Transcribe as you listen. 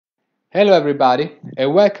Hello everybody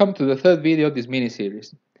and welcome to the third video of this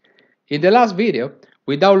mini-series. In the last video,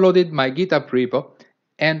 we downloaded my GitHub repo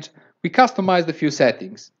and we customized a few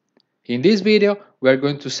settings. In this video, we are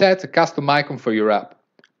going to set a custom icon for your app.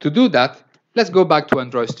 To do that, let's go back to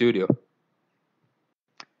Android Studio.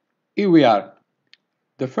 Here we are.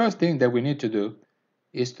 The first thing that we need to do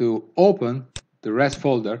is to open the rest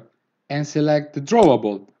folder and select the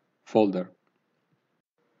drawable folder.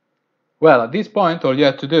 Well, at this point, all you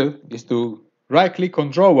have to do is to right-click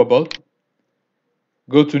on Drawable,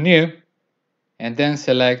 go to New, and then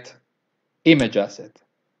select Image Asset.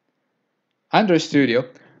 Android Studio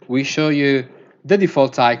will show you the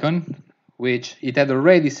default icon, which it had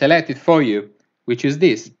already selected for you, which is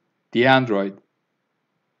this, the Android.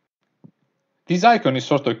 This icon is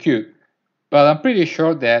sort of cute, but I'm pretty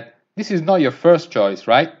sure that this is not your first choice,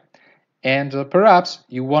 right? And perhaps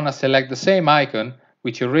you want to select the same icon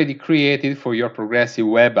which you already created for your progressive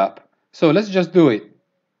web app. So let's just do it.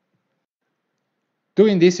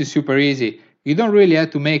 Doing this is super easy. You don't really have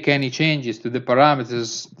to make any changes to the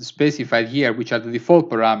parameters specified here, which are the default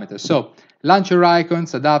parameters. So launcher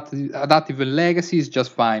icons, adaptive and legacy is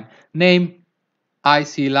just fine. Name,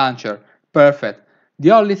 IC launcher, perfect.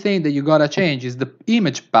 The only thing that you gotta change is the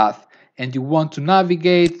image path, and you want to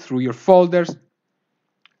navigate through your folders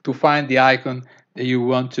to find the icon that you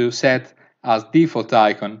want to set as default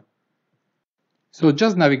icon. So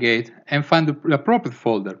just navigate and find the appropriate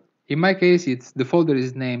folder. In my case, the folder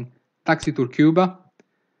is named Taxi Tour Cuba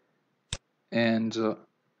and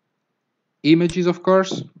images, of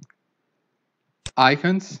course,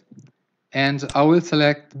 icons, and I will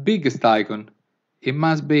select the biggest icon. It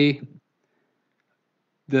must be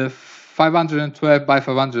the 512 by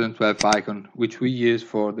 512 icon, which we use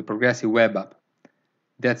for the progressive web app.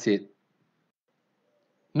 That's it.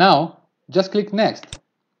 Now, just click Next.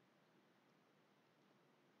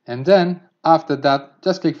 And then, after that,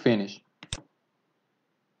 just click Finish.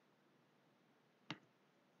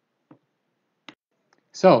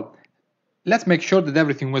 So, let's make sure that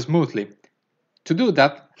everything was smoothly. To do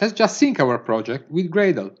that, let's just sync our project with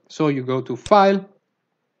Gradle. So you go to File,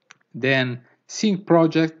 then Sync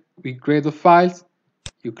Project with Gradle Files,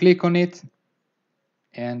 you click on it,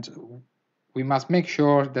 and we must make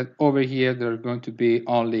sure that over here there are going to be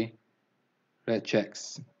only red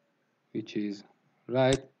checks, which is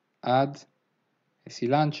right, add, SC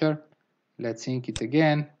Launcher, let's sync it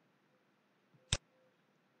again.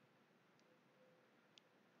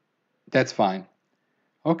 That's fine.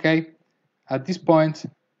 Okay, at this point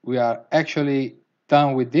we are actually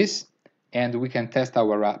done with this and we can test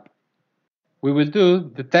our app. We will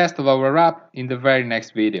do the test of our app in the very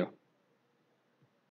next video.